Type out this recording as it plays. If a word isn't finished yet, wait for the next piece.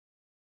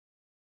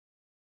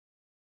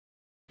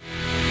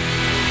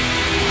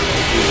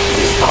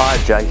Hi,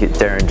 Jake at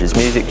Derringers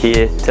Music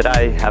here.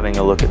 Today having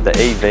a look at the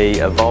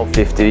EV Evolve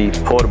 50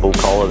 portable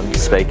column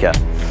speaker.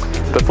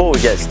 Before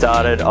we get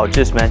started, I'll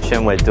just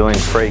mention we're doing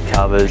free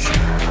covers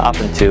up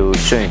until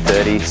June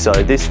 30, so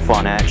this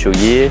financial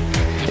year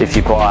if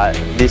you buy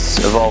this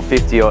Evolve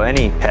 50 or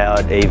any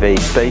powered EV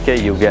speaker,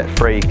 you'll get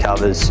free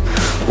covers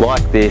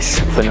like this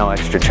for no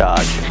extra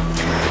charge.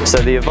 So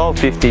the Evolve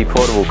 50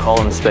 portable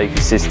column speaker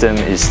system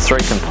is 3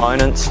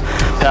 components,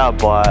 powered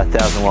by a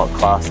 1000 watt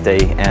Class D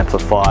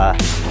amplifier.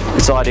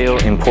 It's ideal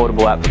in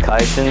portable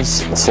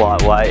applications, it's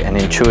lightweight and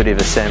intuitive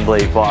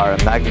assembly via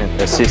a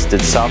magnet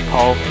assisted sub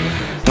pole,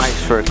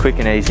 makes for a quick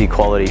and easy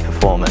quality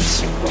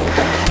performance.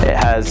 It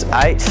has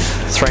 8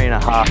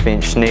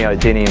 3.5-inch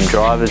neodymium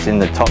drivers in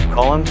the top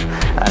column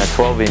and a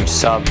 12-inch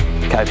sub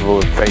capable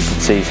of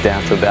frequencies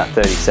down to about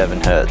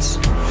 37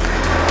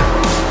 Hz.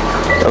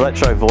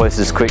 Electro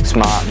Voice's quick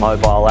smart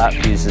mobile app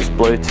uses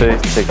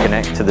Bluetooth to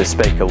connect to the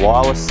speaker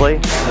wirelessly,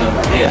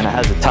 and it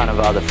has a ton of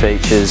other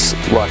features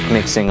like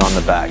mixing on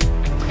the back.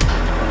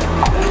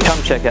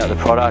 Come check out the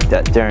product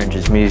at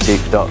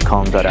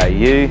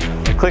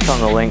derringersmusic.com.au, click on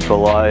the link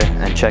below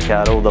and check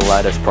out all the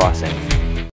latest pricing.